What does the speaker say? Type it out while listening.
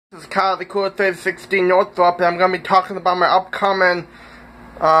This is Kyle the Cool 360 Northrop, and I'm going to be talking about my upcoming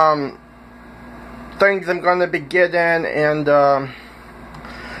things I'm going to be getting, and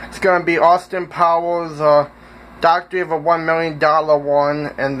it's going to be Austin Powers Dr. Evil $1 Million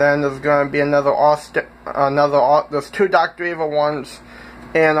one, and then there's going to be there's two Dr. Evil ones,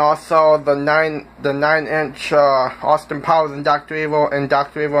 and also the 9-inch Austin Powers and Dr. Evil and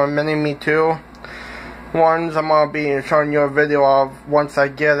Mini-Me 2 ones. I'm gonna be showing you a video of once I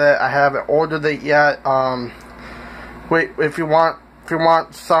get it. I haven't ordered it yet. Wait, if you want the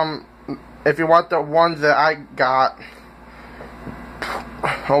ones that I got,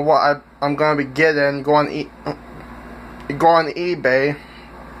 or what I'm gonna be getting, go on eBay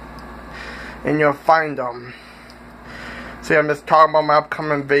and you'll find them. See, I'm just talking about my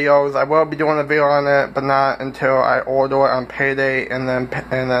upcoming videos. I will be doing a video on it, but not until I order it on payday, and then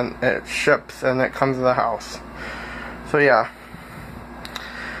it ships and it comes to the house. So yeah,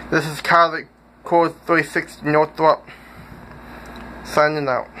 this is Kyle the Cool 360 Northrop signing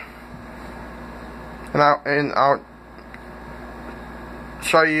out, and I'll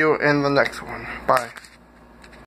show you in the next one. Bye.